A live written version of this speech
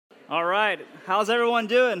All right, how's everyone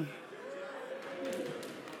doing?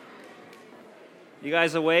 You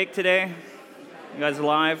guys awake today? You guys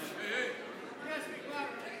alive?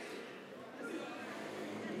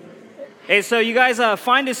 Hey, so you guys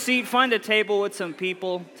find a seat, find a table with some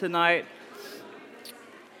people tonight.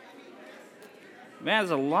 Man,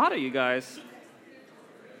 there's a lot of you guys.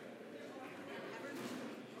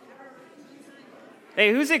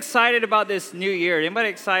 Hey, who's excited about this new year? Anybody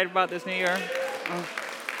excited about this new year?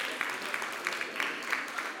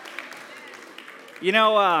 You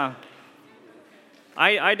know,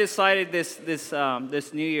 I decided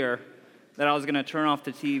this new year that I was going to turn off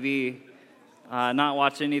the TV, not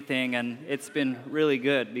watch anything, and it's been really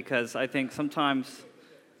good because I think sometimes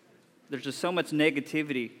there's just so much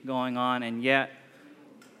negativity going on, and yet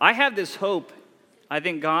I have this hope. I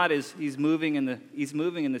think God he's moving in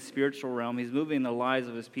the spiritual realm. He's moving in the lives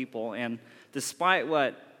of his people, and despite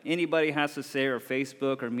what anybody has to say or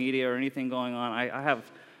Facebook or media or anything going on,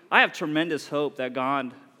 I have tremendous hope that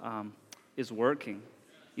God is working.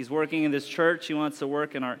 He's working in this church. He wants to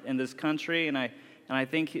work in this country, and I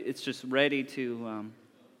think it's just ready to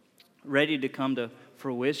come to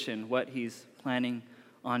fruition what he's planning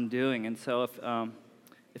on doing. And so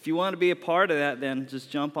if you want to be a part of that, then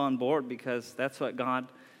just jump on board because that's what God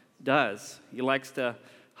does. He likes to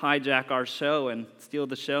hijack our show and steal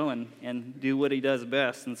the show and do what he does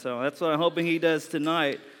best. And so that's what I'm hoping he does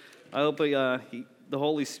tonight. I hope the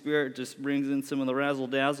Holy Spirit just brings in some of the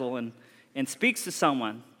razzle-dazzle and speaks to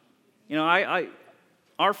someone. You know,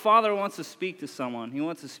 our Father wants to speak to someone. He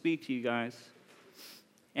wants to speak to you guys.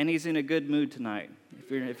 And he's in a good mood tonight,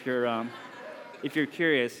 if you're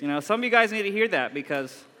curious. You know, some of you guys need to hear that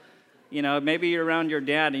because, you know, maybe you're around your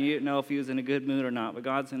dad and you didn't know if he was in a good mood or not,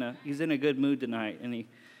 but he's in a good mood tonight.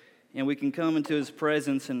 And we can come into his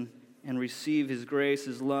presence and receive his grace,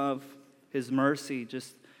 his love, his mercy,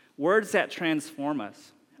 just words that transform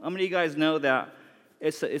us. How many of you guys know that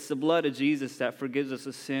it's the blood of Jesus that forgives us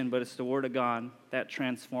of sin, but it's the word of God that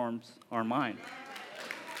transforms our mind?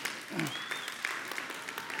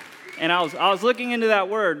 And I was looking into that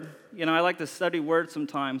word. You know, I like to study words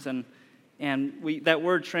sometimes, and that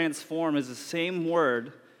word transform is the same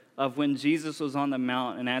word of when Jesus was on the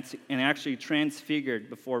mount and actually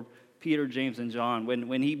transfigured before Peter, James, and John.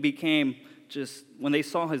 When he became when they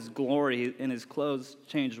saw his glory and his clothes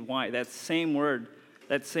changed white, that same word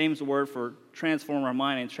for transform our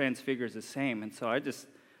mind and transfigure is the same. And so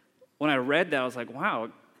when I read that, I was like, wow,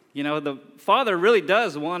 you know, the Father really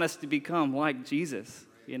does want us to become like Jesus,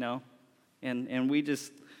 you know, and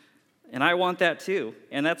I want that too.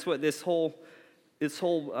 And that's what this whole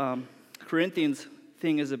Corinthians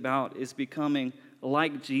thing is about, is becoming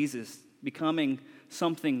like Jesus, becoming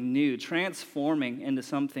something new, transforming into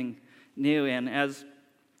something new. And as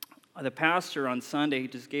the pastor on Sunday, he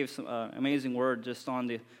just gave some amazing word just on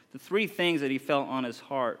the three things that he felt on his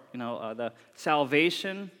heart. You know, the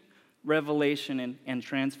salvation, revelation, and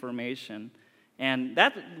transformation. And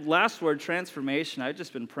that last word, transformation, I've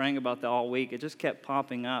just been praying about that all week. It just kept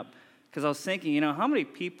popping up because I was thinking, you know, how many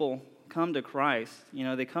people come to Christ? You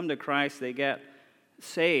know, they come to Christ, they get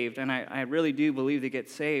saved, and I really do believe they get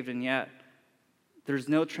saved, and yet there's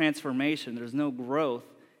no transformation, there's no growth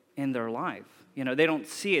in their life. You know, they don't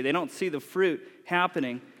see it. They don't see the fruit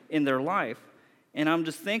happening in their life. And I'm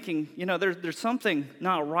just thinking, you know, there's something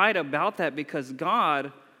not right about that because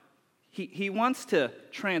God, He wants to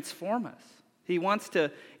transform us. He wants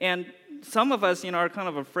to, and some of us, you know, are kind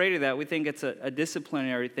of afraid of that. We think it's a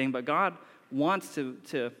disciplinary thing, but God wants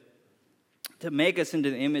to make us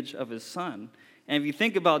into the image of His Son. And if you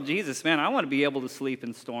think about Jesus, man, I want to be able to sleep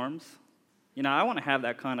in storms. You know, I want to have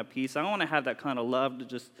that kind of peace. I want to have that kind of love to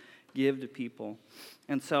just give to people.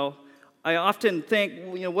 And so I often think,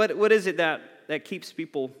 you know, what is it that keeps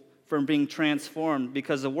people from being transformed?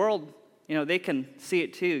 Because the world, you know, they can see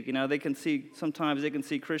it too. You know, sometimes they can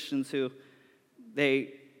see Christians who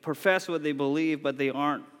they profess what they believe, but they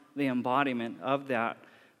aren't the embodiment of that.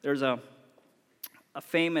 There's a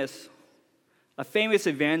famous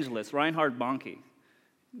evangelist, Reinhard Bonnke.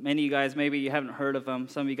 Many of you guys, maybe you haven't heard of him.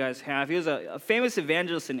 Some of you guys have. He was a famous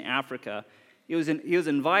evangelist in Africa. He was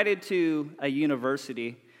invited to a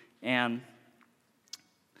university, and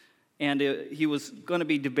he was going to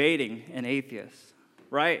be debating an atheist,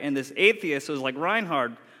 right? And this atheist was like,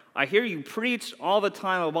 Reinhard, I hear you preach all the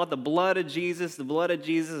time about the blood of Jesus,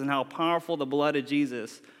 and how powerful the blood of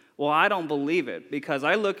Jesus. Well, I don't believe it because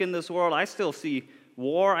I look in this world, I still see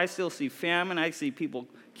war, I still see famine, I see people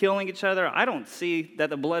killing each other. I don't see that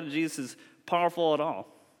the blood of Jesus is powerful at all.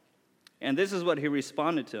 And this is what he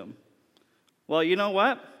responded to him. Well, you know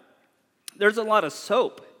what? There's a lot of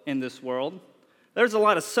soap in this world, There's a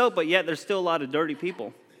lot of soap, but yet there's still a lot of dirty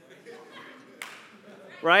people.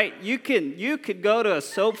 Right? You could go to a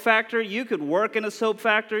soap factory, you could work in a soap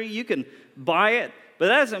factory, you can buy it, but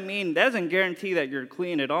that doesn't guarantee that you're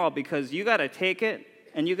clean at all, because you got to take it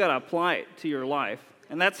and you got to apply it to your life.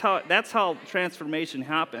 And that's how transformation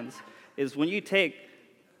happens, is when you take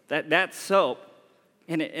that soap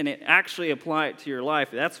and it actually apply it to your life.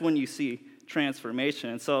 That's when you see transformation.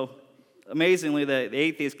 And so amazingly, the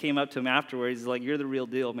atheist came up to him afterwards. He's like, "You're the real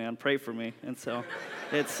deal, man. Pray for me." And so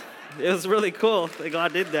it was really cool that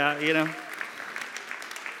God did that, you know.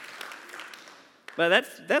 But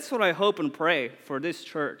that's what I hope and pray for this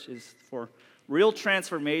church, is for real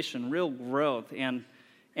transformation, real growth,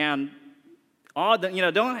 and all the, you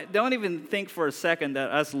know, don't even think for a second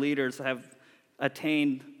that us leaders have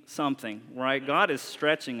attained something, right? God is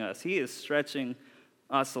stretching us. He is stretching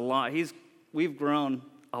us a lot. We've grown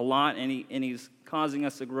a lot, and He's causing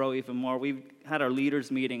us to grow even more. We've had our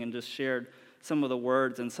leaders meeting and just shared some of the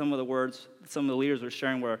words, and some of the leaders were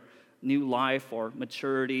sharing were new life or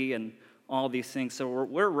maturity and all these things. So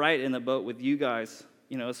we're right in the boat with you guys,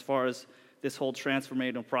 you know, as far as this whole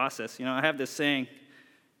transformative process. You know, I have this saying,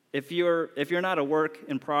 if you're not a work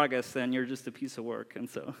in progress, then you're just a piece of work. And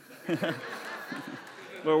so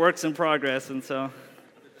we're works in progress, and so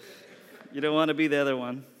you don't want to be the other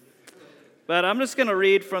one. But I'm just going to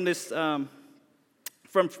read from this, from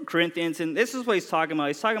Corinthians, and this is what he's talking about.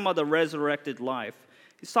 He's talking about the resurrected life.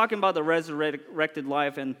 He's talking about the resurrected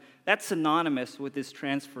life, and that's synonymous with this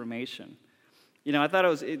transformation. You know, I thought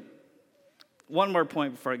one more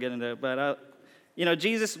point before I get into it, but, you know,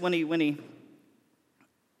 Jesus, when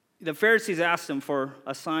the Pharisees asked him for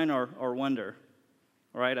a sign or wonder,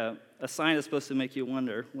 right? A sign is supposed to make you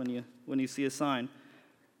wonder when you see a sign.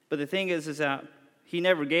 But the thing is that he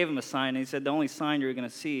never gave him a sign, and he said the only sign you're going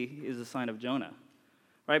to see is the sign of Jonah.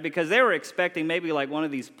 Right, because they were expecting maybe like one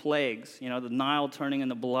of these plagues, you know, the Nile turning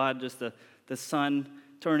into blood, just the sun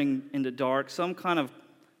turning into dark, some kind of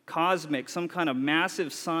cosmic, some kind of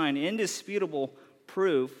massive sign, indisputable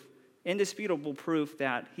proof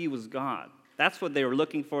that he was God. That's what they were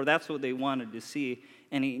looking for. That's what they wanted to see.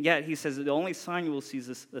 And yet he says the only sign you will see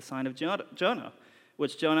is the sign of Jonah,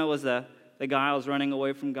 which Jonah was the guy who was running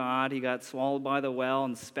away from God. He got swallowed by the whale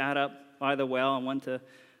and spat up by the whale and went to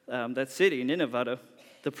that city, Nineveh,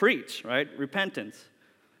 to preach, right? Repentance.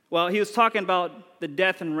 Well, he was talking about the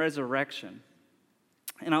death and resurrection.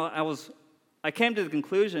 And I came to the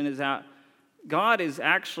conclusion is that God is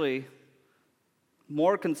actually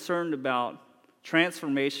more concerned about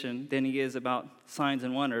transformation than He is about signs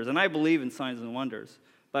and wonders. And I believe in signs and wonders.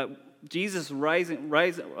 But Jesus being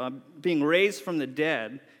raised from the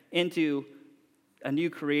dead into a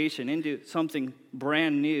new creation, into something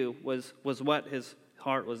brand new, was what His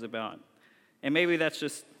heart was about. And maybe that's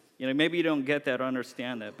just, you know, maybe you don't get that or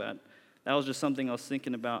understand that, but that was just something I was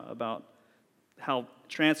thinking about how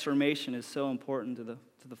transformation is so important to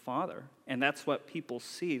the Father. And that's what people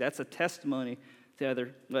see. That's a testimony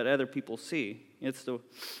to what other people see. It's the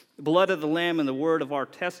blood of the Lamb and the word of our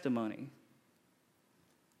testimony.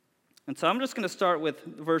 And so I'm just going to start with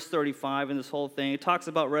verse 35 in this whole thing. It talks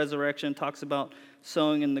about resurrection, talks about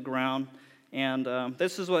sowing in the ground. And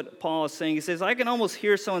this is what Paul is saying. He says, I can almost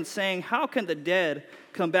hear someone saying, how can the dead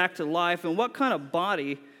come back to life? And what kind of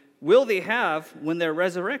body will they have when they're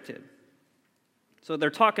resurrected? So they're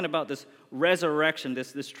talking about this resurrection,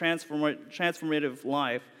 this transformative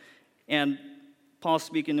life. And Paul's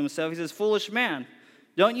speaking to himself. He says, foolish man,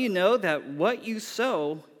 don't you know that what you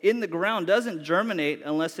sow in the ground doesn't germinate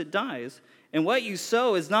unless it dies? And what you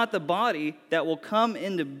sow is not the body that will come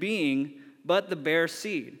into being, but the bare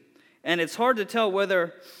seed. And it's hard to tell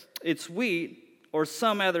whether it's wheat or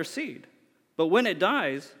some other seed. But when it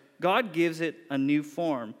dies, God gives it a new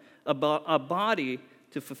form, a body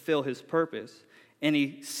to fulfill His purpose. And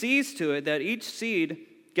He sees to it that each seed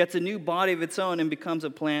gets a new body of its own and becomes a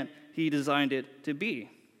plant He designed it to be.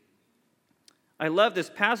 I love this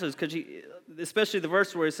passage because especially the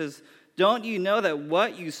verse where it says, don't you know that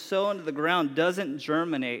what you sow into the ground doesn't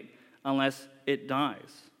germinate unless it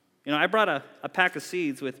dies? You know, I brought a pack of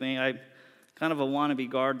seeds with me. I'm kind of a wannabe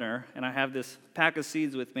gardener, and I have this pack of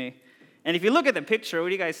seeds with me. And if you look at the picture, what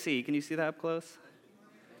do you guys see? Can you see that up close?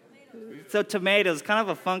 So tomatoes, kind of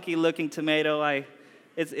a funky-looking tomato.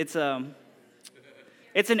 It's an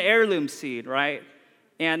heirloom seed, right?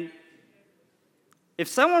 And if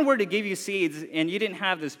someone were to give you seeds and you didn't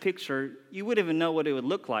have this picture, you wouldn't even know what it would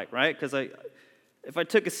look like, right? Because if I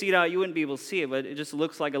took a seed out, you wouldn't be able to see it, but it just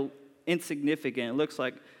looks like insignificant. It looks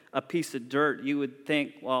like a piece of dirt. You would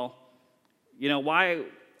think, well, you know, why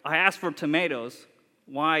I asked for tomatoes.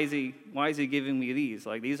 why is he giving me these?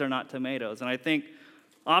 Like, these are not tomatoes. And I think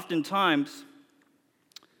oftentimes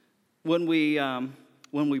when we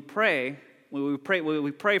pray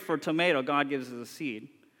for a tomato, God gives us a seed.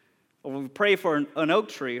 Or when we pray for an oak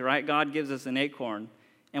tree, right? God gives us an acorn.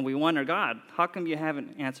 And we wonder, God, how come you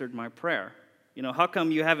haven't answered my prayer? How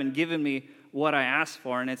come you haven't given me what I asked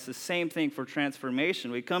for? And it's the same thing for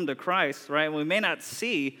transformation. We come to Christ, right? We may not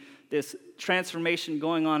see this transformation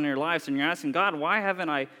going on in your lives, and you're asking, God, why haven't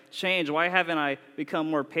I changed? Why haven't I become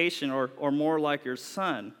more patient or more like your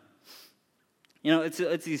son?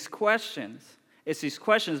 It's these questions. It's these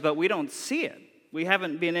questions, but we don't see it. We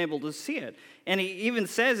haven't been able to see it. And he even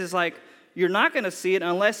says, it's like, you're not going to see it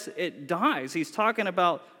unless it dies. He's talking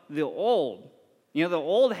about the old. The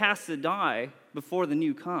old has to die before the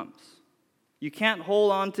new comes. You can't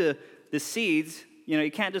hold on to the seeds. You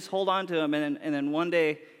can't just hold on to them and then one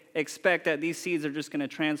day expect that these seeds are just going to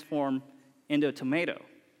transform into a tomato.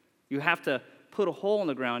 You have to put a hole in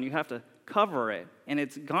the ground. You have to cover it. And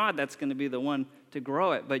it's God that's going to be the one to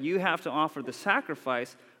grow it. But you have to offer the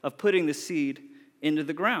sacrifice of putting the seed into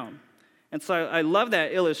the ground. And so I love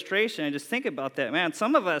that illustration. And just think about that. Man,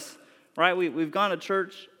 some of us, right, we've gone to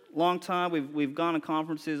church a long time. We've gone to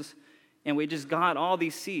conferences, and we just got all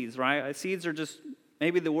these seeds, right? Seeds are just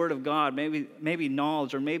maybe the word of God, maybe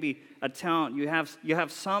knowledge, or maybe a talent. You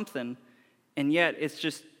have something, and yet it's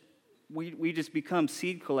just, we just become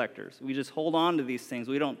seed collectors. We just hold on to these things.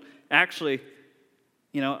 We don't actually,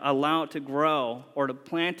 allow it to grow or to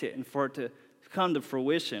plant it and for it to come to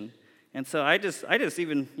fruition. And so I just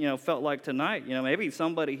even, felt like tonight, maybe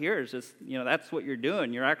somebody here is just, that's what you're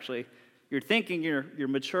doing. You're thinking you're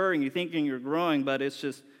maturing, you're thinking you're growing, but it's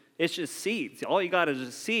just seeds. All you got is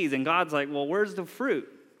just seeds. And God's like, well, where's the fruit?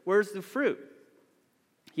 Where's the fruit?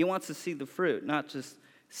 He wants to see the fruit, not just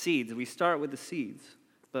seeds. We start with the seeds,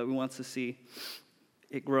 but we want to see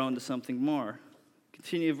it grow into something more.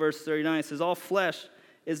 Continue verse 39. It says, all flesh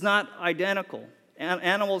is not identical.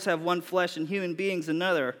 Animals have one flesh and human beings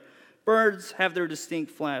another. Birds have their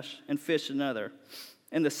distinct flesh and fish another.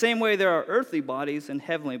 In the same way, there are earthly bodies and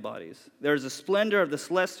heavenly bodies. There is a splendor of the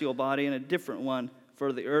celestial body and a different one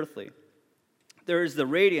for the earthly. There is the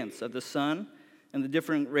radiance of the sun and the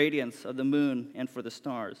different radiance of the moon and for the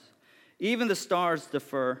stars. Even the stars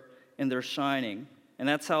differ in their shining, and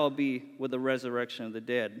that's how it'll be with the resurrection of the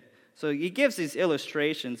dead. So he gives these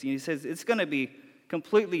illustrations, and he says it's going to be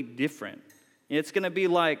completely different. It's going to be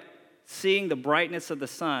like seeing the brightness of the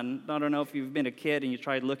sun. I don't know if you've been a kid and you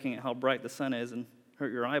tried looking at how bright the sun is and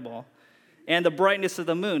hurt your eyeball. And the brightness of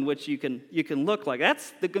the moon, which you can look like.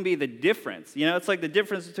 That's going to be the difference. It's like the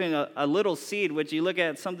difference between a little seed, which you look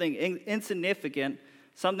at something insignificant,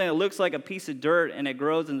 something that looks like a piece of dirt, and it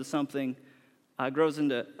grows into something, grows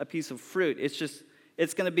into a piece of fruit.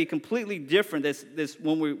 It's going to be completely different. This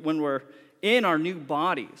when we're in our new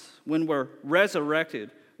bodies, when we're resurrected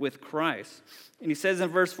with Christ. And he says in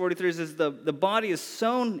verse 43, he says, the body is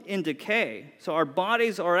sown in decay. So our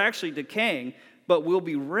bodies are actually decaying, but will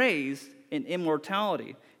be raised in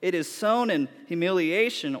immortality. It is sown in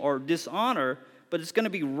humiliation or dishonor, but it's going to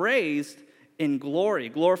be raised in glory,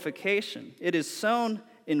 glorification. It is sown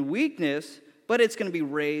in weakness, but it's going to be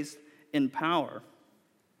raised in power.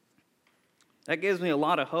 That gives me a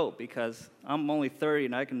lot of hope because I'm only 30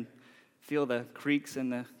 and I can feel the creaks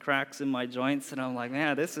and the cracks in my joints, and I'm like,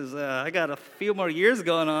 man, this is, I got a few more years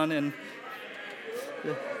going on, and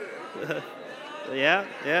yeah.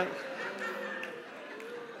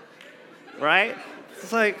 Right?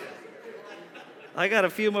 It's like, I got a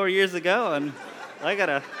few more years to go, and I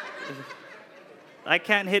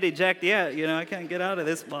can't hit eject yet, I can't get out of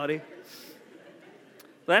this body.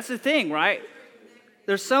 But that's the thing, right?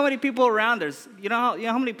 There's so many people around. There's, you know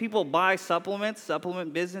how many people buy supplements,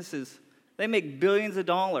 supplement businesses? They make billions of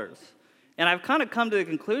dollars. And I've kind of come to the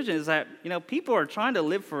conclusion is that, people are trying to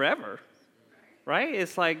live forever, right?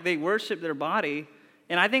 It's like they worship their body.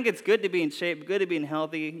 And I think it's good to be in shape, good to be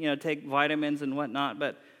healthy, take vitamins and whatnot.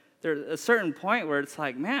 But there's a certain point where it's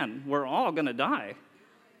like, man, we're all going to die.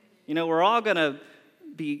 We're all going to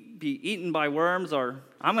be eaten by worms, or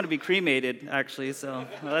I'm going to be cremated, actually. So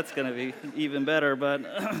that's going to be even better. But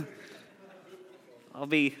I'll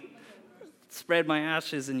spread my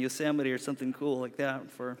ashes in Yosemite or something cool like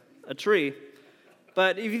that for a tree.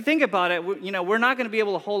 But if you think about it, we're not going to be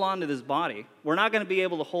able to hold on to this body. We're not going to be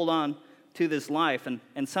able to hold on to this life.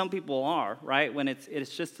 And some people are, right? When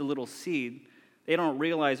it's just a little seed, they don't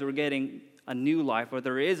realize we're getting a new life, or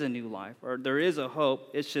there is a new life, or there is a hope.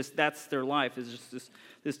 It's just that's their life, is just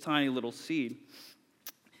this tiny little seed.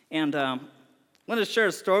 And I want to share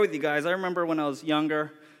a story with you guys. I remember when I was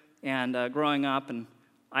younger and growing up, and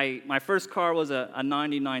My first car was a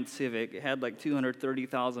 99 Civic. It had like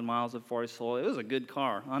 230,000 miles before I sold it. It was a good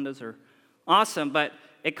car. Hondas are awesome, but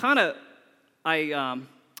it kind of, I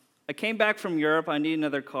came back from Europe. I needed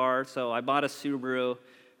another car, so I bought a Subaru.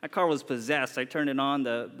 That car was possessed. I turned it on.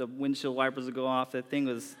 The windshield wipers would go off. That thing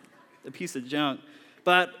was a piece of junk.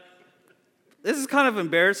 But this is kind of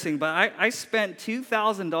embarrassing, but I spent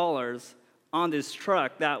 $2,000 on this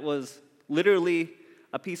truck that was literally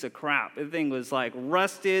a piece of crap. The thing was like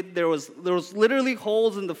rusted. There was literally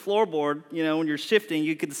holes in the floorboard. You know, when you're shifting,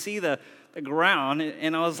 you could see the ground.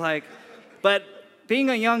 And I was like, but being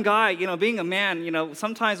a young guy, you know, being a man, you know,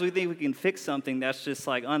 sometimes we think we can fix something that's just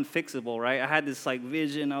like unfixable, right? I had this like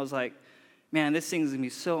vision. I was like, man, this thing's gonna be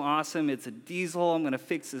so awesome. It's a diesel. I'm gonna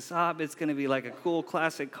fix this up. It's gonna be like a cool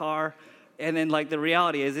classic car. And then like the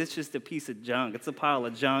reality is it's just a piece of junk. It's a pile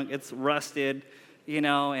of junk. It's rusted, you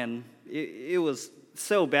know, and it was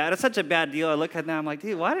so bad. It's such a bad deal. I look at that, I'm like,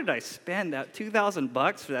 dude, why did I spend that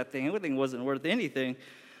 $2,000 for that thing? Everything wasn't worth anything.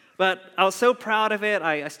 But I was so proud of it.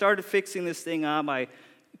 I started fixing this thing up. I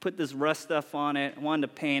put this rust stuff on it. I wanted to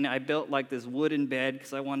paint it. I built like this wooden bed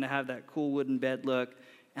because I wanted to have that cool wooden bed look.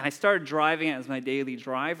 And I started driving it as my daily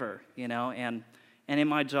driver, you know. And in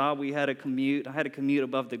my job, we had a commute. I had to commute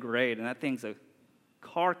above the grade, and that thing's a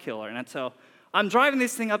car killer. And so I'm driving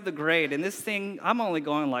this thing up the grade, and this thing, I'm only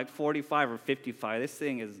going like 45 or 55. This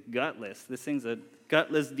thing is gutless. This thing's a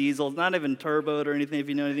gutless diesel. It's not even turboed or anything, if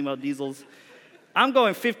you know anything about diesels. I'm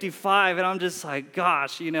going 55, and I'm just like,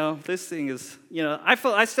 gosh, you know, this thing is, you know,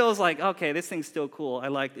 I still was like, okay, this thing's still cool.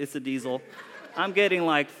 It's a diesel. I'm getting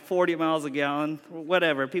like 40 miles a gallon,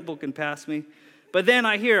 whatever. People can pass me. But then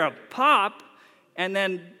I hear a pop, and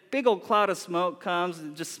then big old cloud of smoke comes,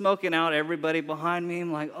 just smoking out everybody behind me.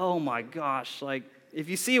 I'm like, oh my gosh. Like, if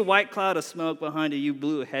you see a white cloud of smoke behind you, you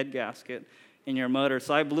blew a head gasket in your motor.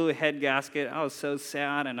 So I blew a head gasket. I was so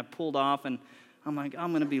sad, and I pulled off, and I'm like,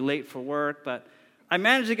 I'm going to be late for work. But I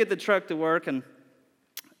managed to get the truck to work,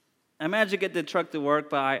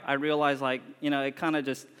 but I realized, like, you know, it kind of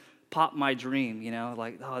just popped my dream, you know,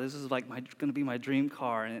 like, oh, this is like going to be my dream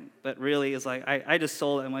car. But really, it's like, I just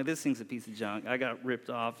sold it. I'm like, this thing's a piece of junk. I got ripped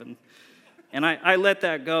off, and I let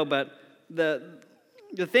that go. But the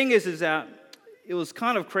thing is that it was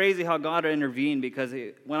kind of crazy how God intervened, because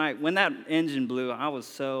when that engine blew, I was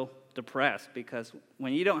so depressed, because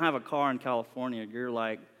when you don't have a car in California, you're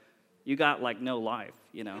like, you got like no life,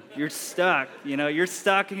 you know. You're stuck,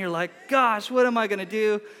 and you're like, gosh, what am I going to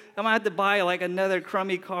do? I'm going to have to buy like another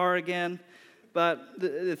crummy car again. But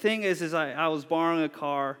the thing is I was borrowing a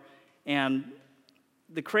car, and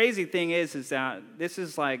the crazy thing is that this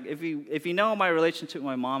is like, if you know my relationship with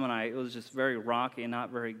my mom and I, it was just very rocky and not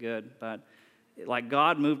very good. But like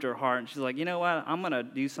God moved her heart, and she's like, you know what? I'm going to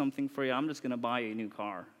do something for you. I'm just going to buy you a new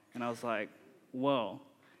car. And I was like, whoa.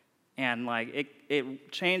 And like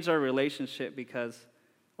it changed our relationship, because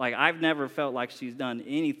like I've never felt like she's done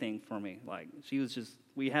anything for me. Like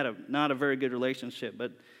we had not a very good relationship,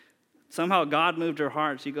 but somehow God moved her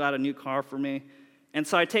heart. She got a new car for me. And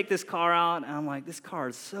so I take this car out, and I'm like, this car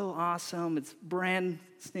is so awesome. It's brand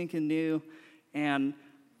stinking new. And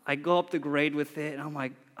I go up the grade with it, and I'm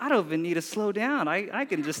like, I don't even need to slow down. I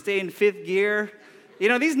can just stay in fifth gear. You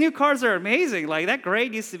know, these new cars are amazing. Like that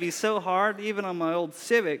grade used to be so hard, even on my old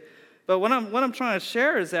Civic. But what I'm trying to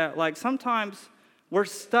share is that, like, sometimes we're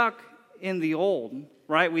stuck in the old,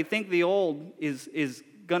 right? We think the old is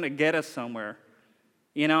going to get us somewhere.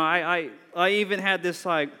 You know, I even had this,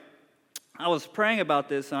 like, I was praying about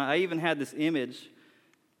this, and I even had this image.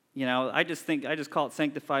 You know, I just call it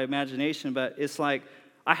sanctified imagination, but it's like,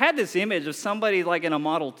 I had this image of somebody like in a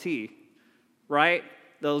Model T, right?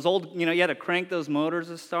 Those old, you know, you had to crank those motors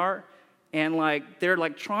to start. And like they're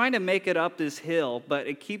like trying to make it up this hill, but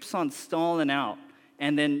it keeps on stalling out,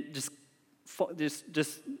 and then just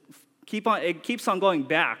keeps on going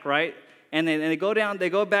back, right? And they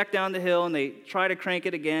go back down the hill, and they try to crank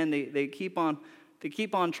it again. They keep on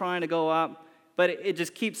trying to go up, but it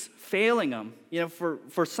just keeps failing them. You know,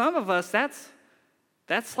 for some of us,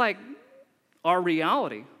 that's like our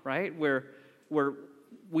reality, right? Where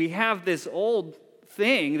we have this old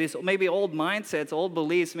thing, this maybe old mindsets, old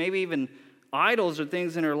beliefs, maybe even idols or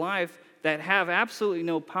things in our life that have absolutely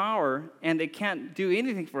no power, and they can't do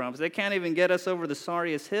anything for us. They can't even get us over the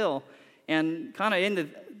sorriest hill. And kind of in the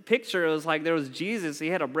picture, it was like there was Jesus. He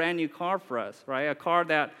had a brand new car for us, right? A car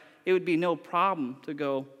that it would be no problem to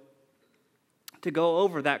go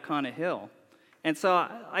over that kind of hill. And so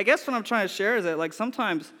I guess what I'm trying to share is that, like,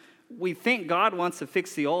 sometimes we think God wants to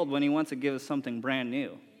fix the old when he wants to give us something brand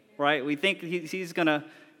new, right? We think he's going to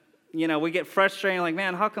we get frustrated, like,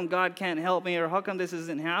 man, how come God can't help me, or how come this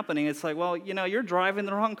isn't happening? It's like, well, you're driving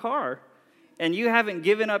the wrong car, and you haven't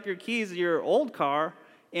given up your keys to your old car,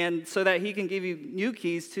 and so that he can give you new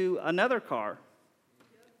keys to another car.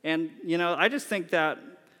 And, I just think that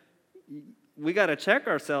we got to check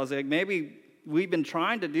ourselves. Like, maybe we've been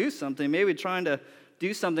trying to do something, maybe trying to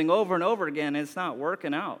do something over and over again, and it's not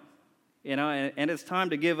working out, and it's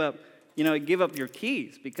time to give up your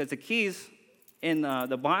keys, because the keys in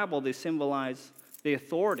the Bible, they symbolize the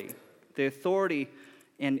authority.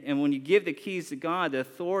 And when you give the keys to God, the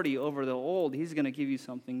authority over the old, he's going to give you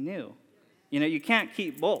something new. You can't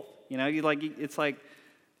keep both. It's like,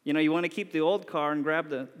 you want to keep the old car and grab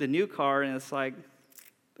the new car, and it's like,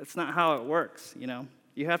 that's not how it works,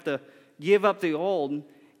 You have to give up the old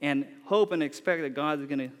and hope and expect that God is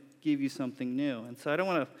going to give you something new. And so I don't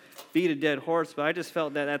want to beat a dead horse, but I just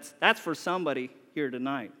felt that that's for somebody here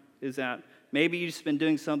tonight, is that maybe you've just been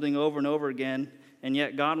doing something over and over again, and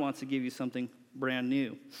yet God wants to give you something brand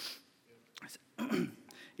new.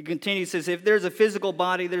 He continues, says, if there's a physical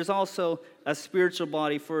body, there's also a spiritual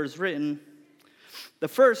body, for it is written, the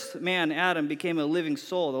first man, Adam, became a living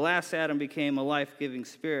soul. The last Adam became a life-giving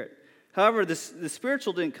spirit. However, the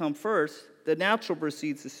spiritual didn't come first. The natural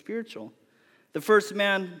precedes the spiritual. The first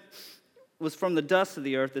man was from the dust of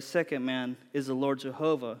the earth. The second man is the Lord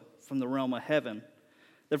Jehovah from the realm of heaven.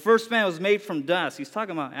 The first man was made from dust. He's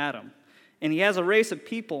talking about Adam. And he has a race of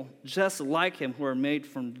people just like him who are made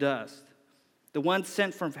from dust. The one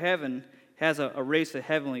sent from heaven has a race of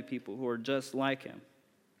heavenly people who are just like him.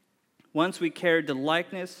 Once we carried the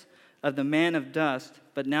likeness of the man of dust,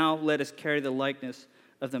 but now let us carry the likeness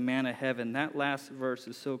of the man of heaven. That last verse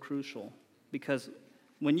is so crucial, because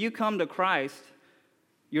when you come to Christ,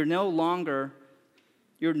 you're no longer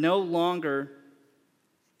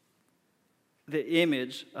the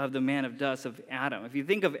image of the man of dust, of Adam. If you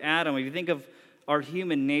think of Adam, if you think of our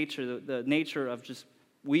human nature, the nature of just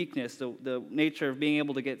weakness, the nature of being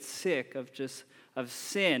able to get sick, of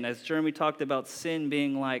sin, as Jeremy talked about sin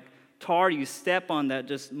being like tar, you step on that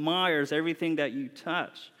just mires everything that you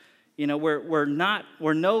touch. We're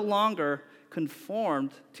no longer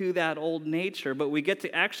conformed to that old nature, but we get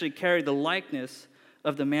to actually carry the likeness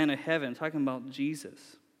of the man of heaven, talking about Jesus.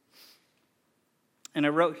 And I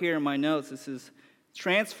wrote here in my notes, this is,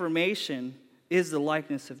 transformation is the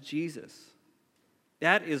likeness of Jesus.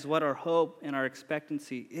 That is what our hope and our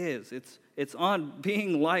expectancy is. It's on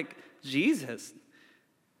being like Jesus.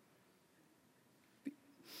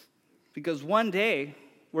 Because one day,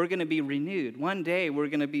 we're going to be renewed. One day, we're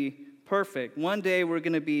going to be perfect. One day, we're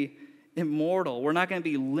going to be immortal. We're not going to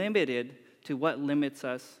be limited to what limits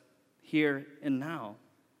us here and now.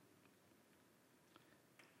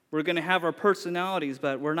 We're going to have our personalities,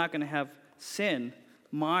 but we're not going to have sin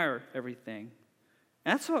mire everything.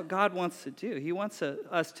 That's what God wants to do. He wants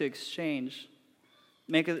us to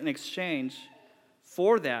make an exchange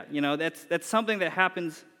for that. That's something that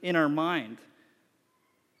happens in our mind.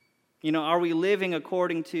 Are we living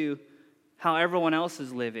according to how everyone else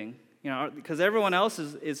is living? Because everyone else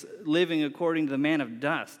is living according to the man of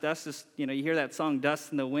dust. That's just, you hear that song,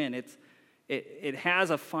 Dust in the Wind. It has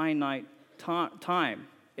a finite time.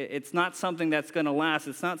 It's not something that's going to last.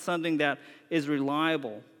 It's not something that is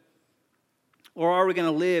reliable. Or are we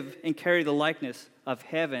going to live and carry the likeness of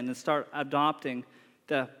heaven and start adopting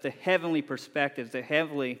the heavenly perspectives, the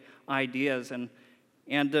heavenly ideas? And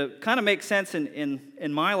to kind of make sense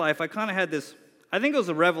in my life, I kind of had this, I think it was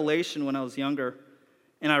a revelation when I was younger.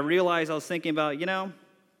 And I realized, I was thinking about,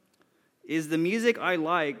 is the music I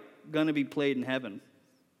like going to be played in heaven?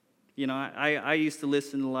 I used to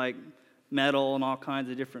listen to like metal and all kinds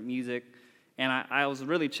of different music. And I was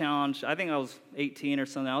really challenged. I think I was 18 or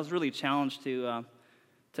something. I was really challenged to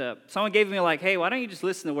someone gave me like, hey, why don't you just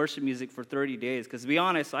listen to worship music for 30 days? Because to be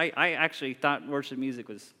honest, I actually thought worship music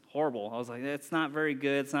was horrible. I was like, it's not very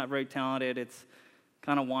good. It's not very talented. It's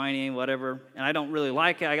kind of whiny, whatever. And I don't really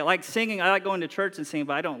like it. I like singing. I like going to church and singing,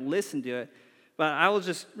 but I don't listen to it. But I was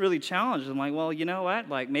just really challenged. I'm like, well, you know what?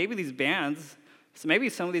 Like maybe these bands, so maybe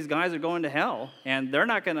some of these guys are going to hell, and I'm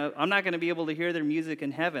not gonna be able to hear their music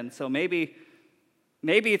in heaven. So maybe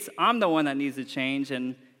I'm the one that needs to change,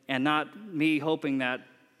 and not me hoping that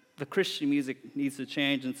the Christian music needs to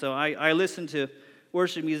change. And so I listened to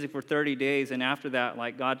worship music for 30 days, and after that,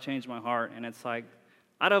 like, God changed my heart. And it's like,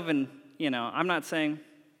 I don't even, I'm not saying,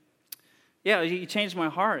 yeah, He changed my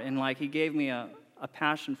heart, and like He gave me a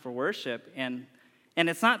passion for worship. And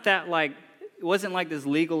it's not that like, it wasn't like this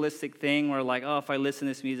legalistic thing where like, oh, if I listen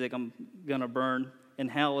to this music, I'm gonna burn in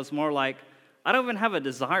hell. It's more like, I don't even have a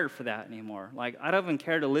desire for that anymore. Like, I don't even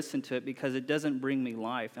care to listen to it because it doesn't bring me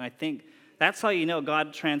life. And I think That's how you know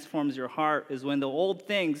God transforms your heart, is when the old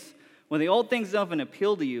things don't even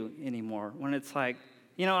appeal to you anymore. When it's like,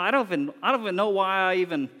 I don't even know why I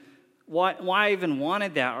even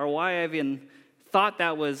wanted that, or why I even thought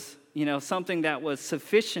that was, something that was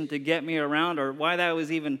sufficient to get me around, or why I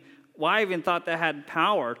even thought that had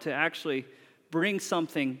power to actually bring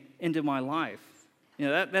something into my life.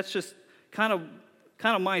 That's just kind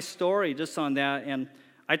of my story just on that. And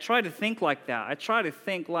I try to think like that. I try to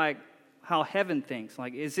think like how heaven thinks.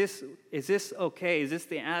 Like, is this okay? Is this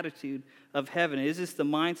the attitude of heaven? Is this the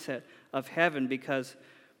mindset of heaven? Because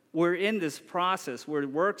we're in this process. We're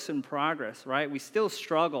works in progress, right? We still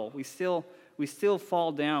struggle. We still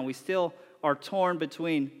fall down. We still are torn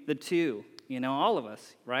between the two. All of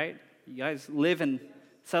us, right? You guys live in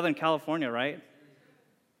Southern California, right?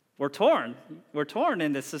 We're torn. We're torn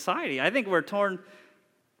in this society. I think we're torn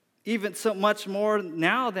even so much more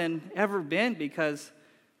now than ever been, because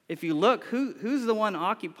if you look, who's the one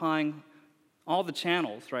occupying all the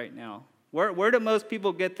channels right now? Where do most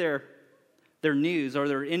people get their news or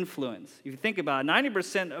their influence? If you think about it,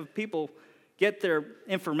 90% of people get their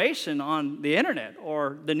information on the internet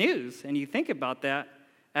or the news. And you think about that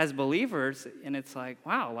as believers, and it's like,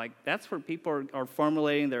 wow, like that's where people are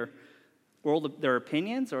formulating their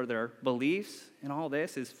opinions or their beliefs, and all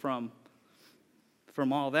this is from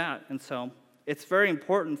all that. And so it's very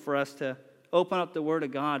important for us to open up the Word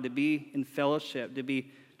of God, to be in fellowship, to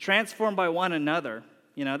be transformed by one another.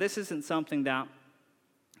 This isn't something that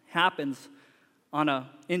happens on an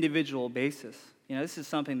individual basis. This is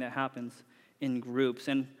something that happens in groups.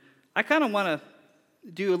 And I kind of want to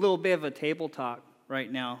do a little bit of a table talk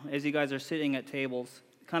right now as you guys are sitting at tables,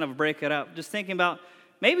 kind of break it up. Just thinking about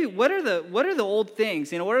maybe what are the old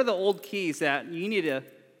things, what are the old keys that you need to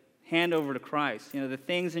hand over to Christ? The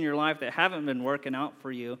things in your life that haven't been working out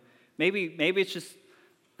for you. Maybe it's just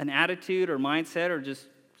an attitude or mindset, or just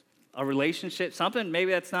a relationship, something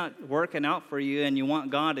maybe that's not working out for you, and you want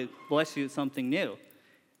God to bless you with something new.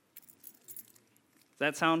 Does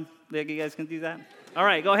that sound like you guys can do that? All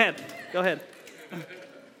right, go ahead. Go ahead.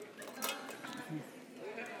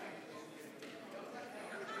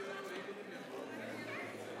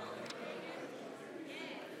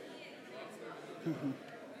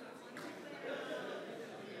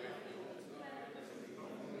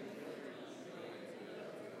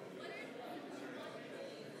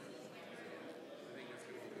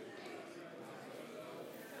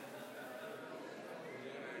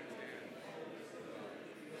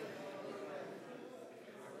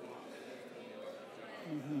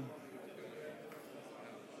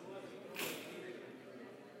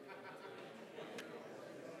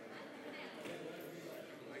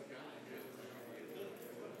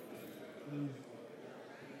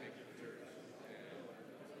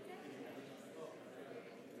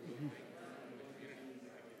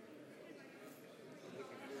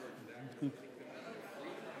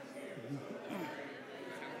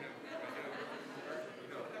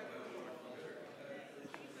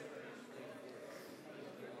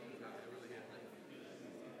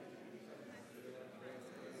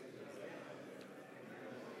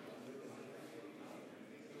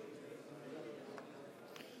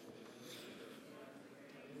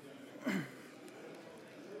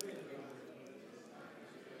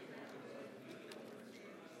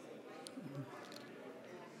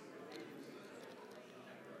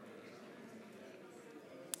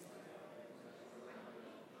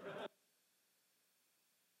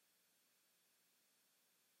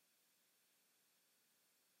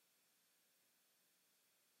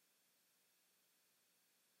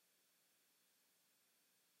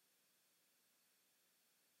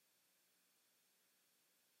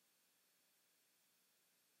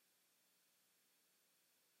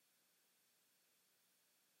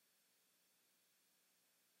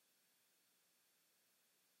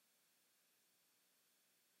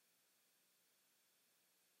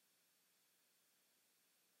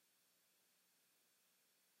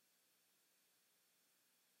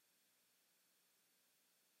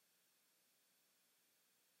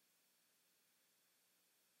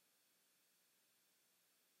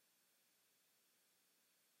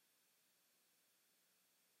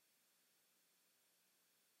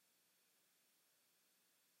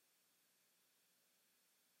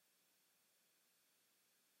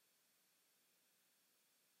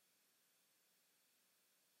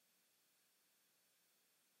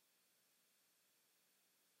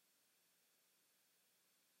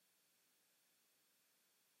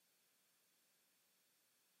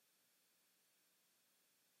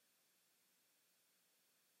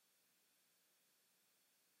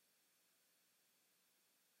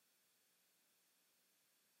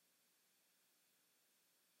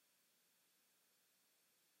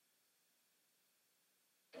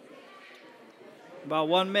 About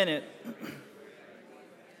 1 minute.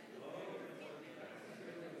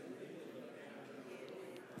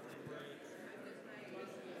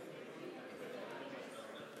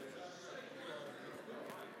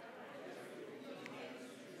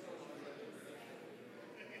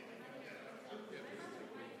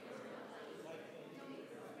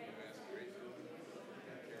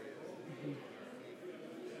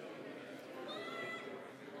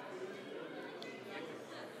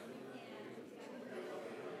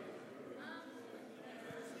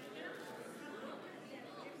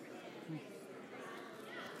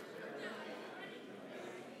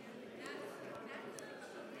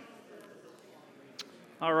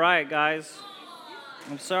 All right, guys.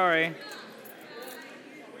 I'm sorry.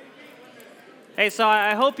 Hey, so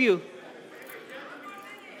I hope you...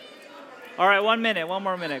 All right, 1 minute. One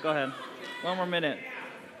more minute. Go ahead. One more minute.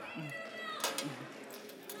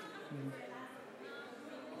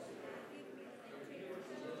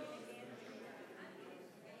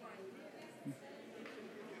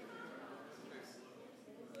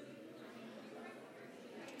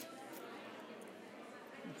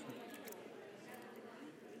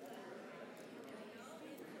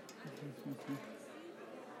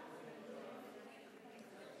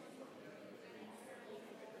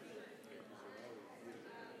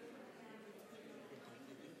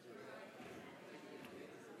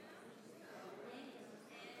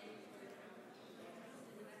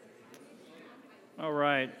 All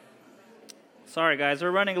right. Sorry, guys.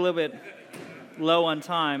 We're running a little bit low on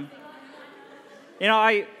time. You know,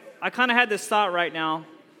 I kind of had this thought right now,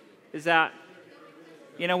 is that,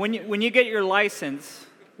 you know, when you get your license,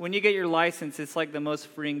 it's like the most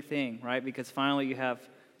freeing thing, right? Because finally you have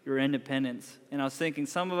your independence. And I was thinking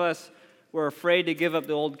some of us were afraid to give up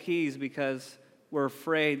the old keys because we're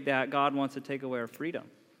afraid that God wants to take away our freedom.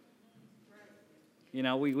 You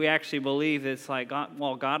know, we actually believe it's like, God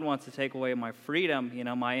wants to take away my freedom, you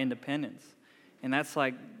know, my independence. And that's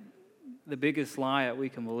like the biggest lie that we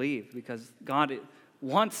can believe, because God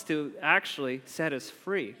wants to actually set us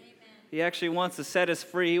free. Amen. He actually wants to set us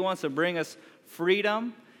free. He wants to bring us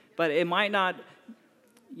freedom, but it might not,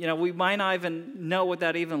 you know, we might not even know what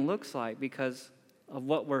that even looks like, because of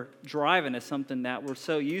what we're driving is something that we're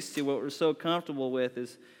so used to, what we're so comfortable with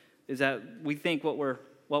is that we think what we're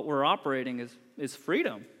operating is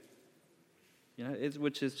freedom. You know,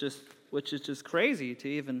 which is just crazy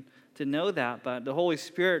to know that. But the Holy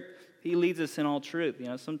Spirit, He leads us in all truth. You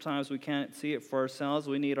know, sometimes we can't see it for ourselves.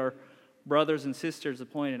 We need our brothers and sisters to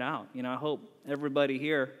point it out. You know, I hope everybody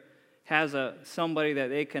here has somebody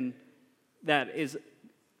that is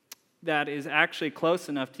actually close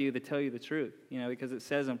enough to you to tell you the truth. You know, because it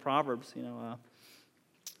says in Proverbs, you know,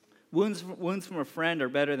 wounds from a friend are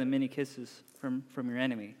better than many kisses from your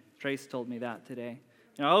enemy. Trace told me that today.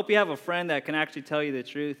 You know, I hope you have a friend that can actually tell you the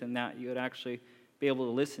truth, and that you would actually be able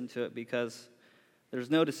to listen to it, because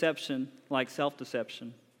there's no deception like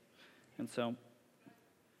self-deception. And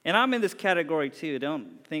I'm in this category too.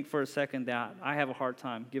 Don't think for a second that I have a hard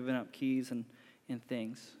time giving up keys and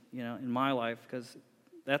things, you know, in my life, because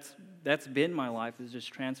that's been my life, is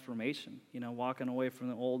just transformation, you know, walking away from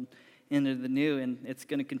the old into the new, and it's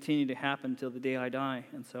going to continue to happen until the day I die.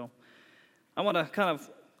 And so I want to kind of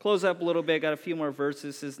close up a little bit. Got a few more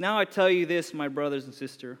verses. It says, "Now I tell you this, my brothers and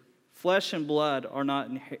sisters, flesh and blood are not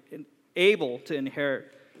able to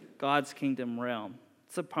inherit God's kingdom realm."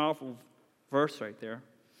 It's a powerful verse right there.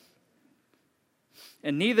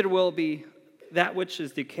 "And neither will be that which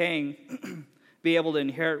is decaying be able to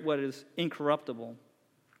inherit what is incorruptible."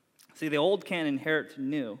 See, the old can't inherit the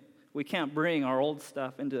new. We can't bring our old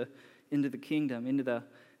stuff into the kingdom, into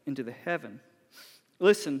the heaven.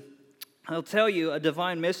 Listen, I'll tell you a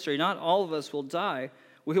divine mystery. Not all of us will die.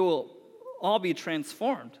 We will all be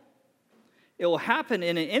transformed. It will happen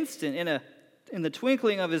in an instant, in the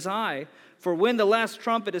twinkling of His eye. For when the last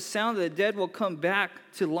trumpet is sounded, the dead will come back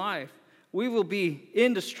to life. We will be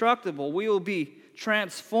indestructible. We will be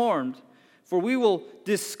transformed. For we will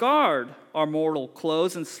discard our mortal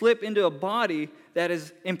clothes and slip into a body that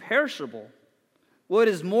is imperishable. What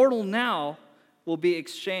is mortal now will be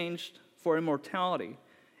exchanged for immortality.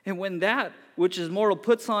 And when that which is mortal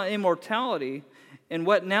puts on immortality, and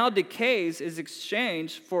what now decays is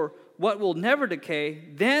exchanged for what will never decay,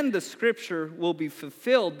 then the scripture will be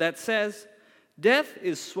fulfilled that says, "Death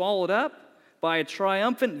is swallowed up by a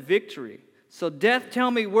triumphant victory." So death, tell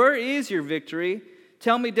me, where is your victory?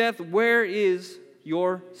 Tell me, death, where is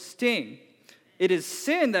your sting? It is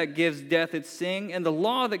sin that gives death its sting, and the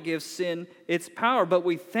law that gives sin its power. But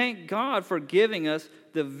we thank God for giving us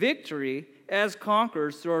the victory as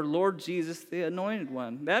conquerors through our Lord Jesus, the Anointed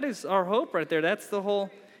One. That is our hope right there. That's the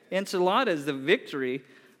whole enchilada is the victory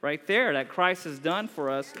right there that Christ has done for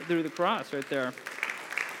us through the cross right there.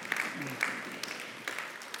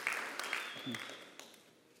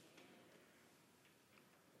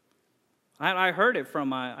 I heard it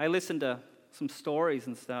from, I listened to some stories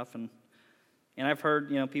and stuff, and I've heard,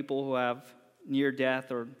 people who have near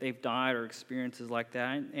death or they've died or experiences like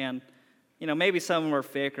that, and maybe some of them are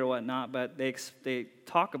fake or whatnot, but they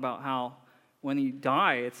talk about how when you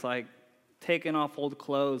die, it's like taking off old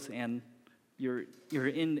clothes and you're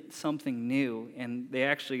in something new. And they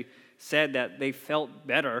actually said that they felt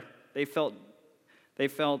better. They felt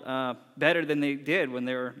better than they did when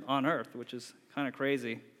they were on earth, which is kind of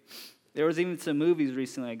crazy. There was even some movies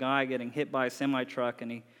recently, a guy getting hit by a semi-truck,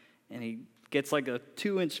 and he gets like a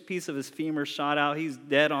 2-inch piece of his femur shot out. He's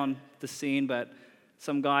dead on the scene, but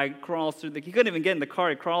some guy crawls through he couldn't even get in the car.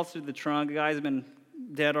 He crawls through the trunk. The guy's been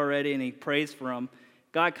dead already, and he prays for him.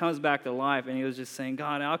 God comes back to life, and he was just saying,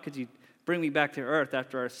 God, how could you bring me back to earth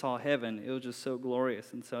after I saw heaven? It was just so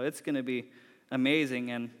glorious. And so it's going to be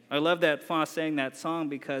amazing. And I love that Fa sang that song,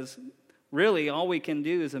 because really all we can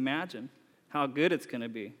do is imagine how good it's going to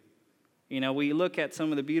be. We look at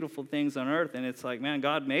some of the beautiful things on earth, and it's like, man,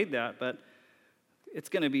 God made that, but it's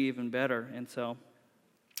going to be even better. And so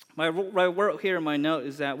my word here in my note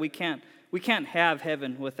is that we can't have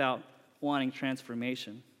heaven without wanting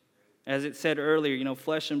transformation. As it said earlier,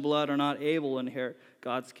 flesh and blood are not able to inherit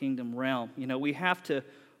God's kingdom realm. We have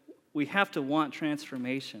to want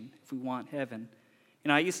transformation if we want heaven.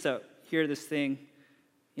 I used to hear this thing,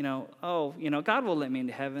 God will let me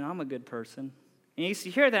into heaven. I'm a good person. And I used to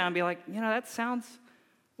hear that and be like, that sounds,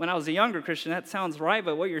 when I was a younger Christian, that sounds right,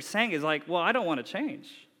 but what you're saying is like, well, I don't want to change.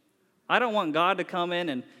 I don't want God to come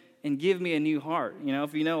in and give me a new heart.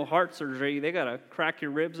 If heart surgery, they got to crack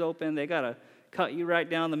your ribs open. They got to cut you right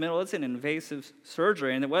down the middle. It's an invasive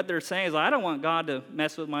surgery. And what they're saying is, I don't want God to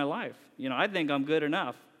mess with my life. I think I'm good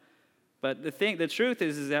enough. But the truth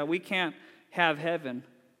is that we can't have heaven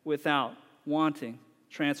without wanting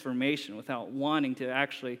transformation, without wanting to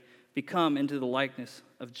actually become into the likeness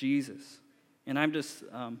of Jesus. And I'm just,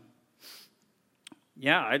 I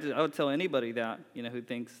would tell anybody that, who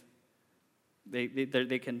thinks they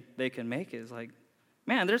can make it. It's like,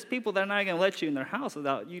 man, there's people that are not going to let you in their house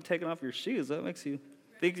without you taking off your shoes. That makes you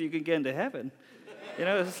think you can get into heaven.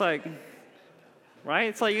 It's like, right?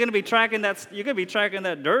 It's like you're going to be tracking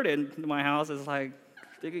that dirt into my house. It's like,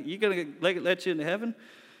 you going to let you into heaven?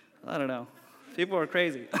 I don't know. People are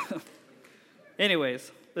crazy.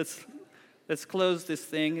 Anyways, let's close this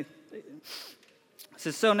thing. It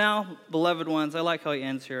says, so now, beloved ones, I like how he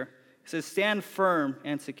ends here. He says, stand firm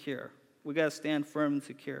and secure. We got to stand firm and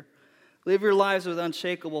secure. Live your lives with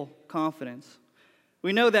unshakable confidence.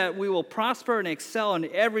 We know that we will prosper and excel in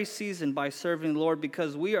every season by serving the Lord,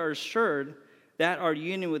 because we are assured that our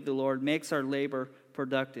union with the Lord makes our labor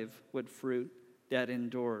productive with fruit that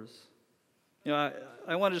endures.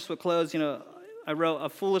 I want to just close. I wrote, a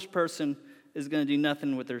foolish person is going to do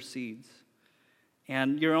nothing with their seeds.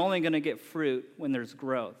 And you're only going to get fruit when there's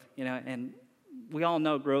growth. And we all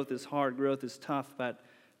know growth is hard, growth is tough, but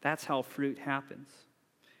that's how fruit happens.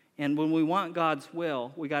 And when we want God's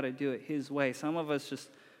will, we got to do it His way. Some of us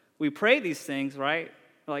we pray these things, right?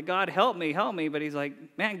 Like, God, help me, but He's like,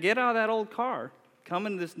 man, get out of that old car. Come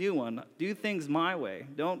into this new one. Do things my way.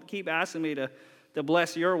 Don't keep asking me to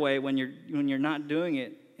bless your way when you're not doing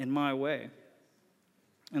it in my way.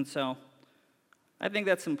 And so I think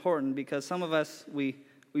that's important, because some of us, we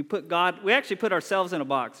actually put ourselves in a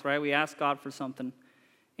box, right? We ask God for something,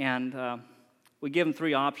 and we give Him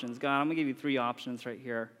 3 options. God, I'm going to give you 3 options right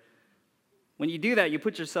here. When you do that, you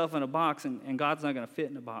put yourself in a box, and God's not going to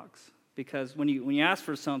fit in a box. Because when you ask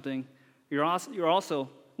for something, you're also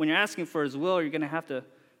when you're asking for His will, you're going to have to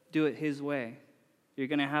do it His way.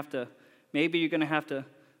 Maybe you're going to have to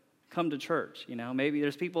come to church. Maybe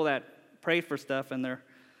there's people that pray for stuff and they're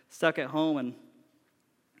stuck at home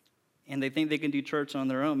and they think they can do church on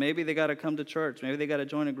their own. Maybe they got to come to church. Maybe they got to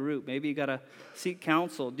join a group. Maybe you got to seek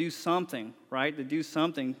counsel, do something, right? To do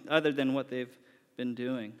something other than what they've been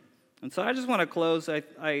doing. And so I just want to close.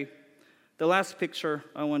 The last picture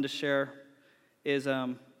I wanted to share is,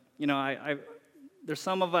 there's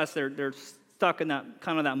some of us, they're stuck in that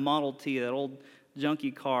kind of that Model T, that old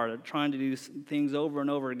junky car. They're trying to do things over and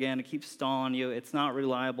over again. It keeps stalling you. It's not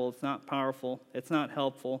reliable. It's not powerful. It's not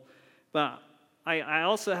helpful. But I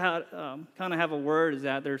also kind of have a word, is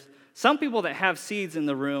that there's some people that have seeds in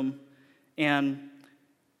the room, and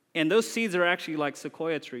those seeds are actually like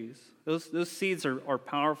sequoia trees. Those seeds are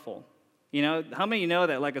powerful. How many know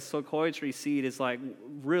that like a sequoia tree seed is like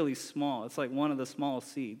really small? It's like one of the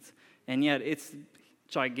smallest seeds, and yet it's a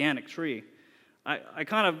gigantic tree. I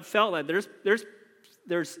kind of felt that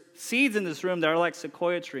there's seeds in this room that are like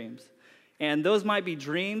sequoia trees. And those might be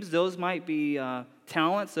dreams, those might be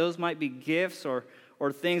talents, those might be gifts or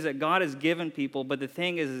things that God has given people. But the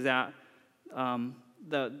thing is that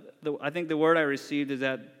I think the word I received is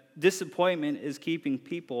that disappointment is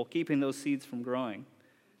keeping those seeds from growing.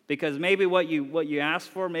 Because maybe what you asked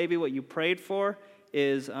for, maybe what you prayed for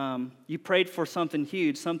is you prayed for something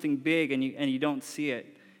huge, something big, and you don't see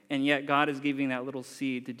it. And yet God is giving that little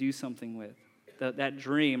seed to do something with, that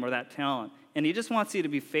dream or that talent. And he just wants you to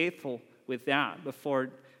be faithful with that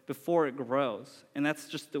before it grows. And that's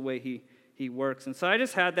just the way he works. And so I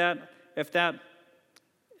just had that.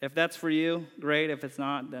 If that's for you, great. If it's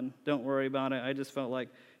not, then don't worry about it. I just felt like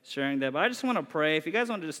sharing that. But I just want to pray. If you guys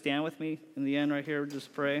want to just stand with me in the end right here,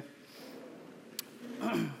 just pray.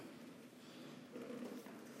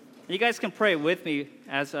 You guys can pray with me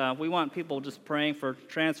as we want people just praying for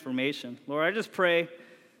transformation. Lord, I just pray,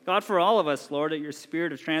 God, for all of us, Lord, that your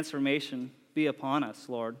spirit of transformation be upon us,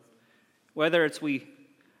 Lord. Whether it's we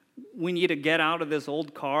need to get out of this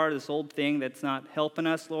old car, this old thing that's not helping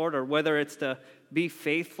us, Lord, or whether it's to be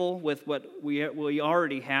faithful with what we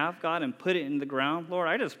already have, God, and put it in the ground, Lord,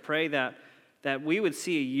 I just pray that we would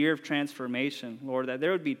see a year of transformation, Lord, that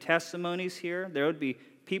there would be testimonies here, there would be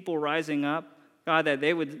people rising up, God, that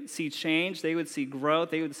they would see change, they would see growth,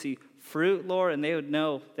 they would see fruit, Lord, and they would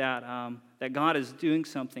know that that God is doing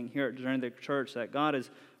something here during the church, that God is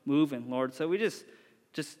moving, Lord. So we just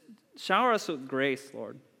shower us with grace,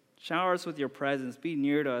 Lord. Shower us with your presence. Be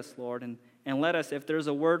near to us, Lord, and let us, if there's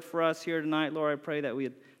a word for us here tonight, Lord, I pray that we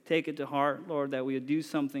would take it to heart, Lord, that we would do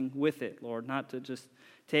something with it, Lord, not to just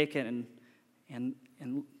take it and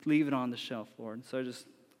leave it on the shelf, Lord. So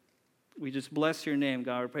we just bless your name,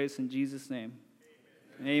 God. We pray this in Jesus' name.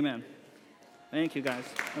 Amen. Thank you, guys.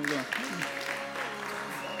 Have a good one.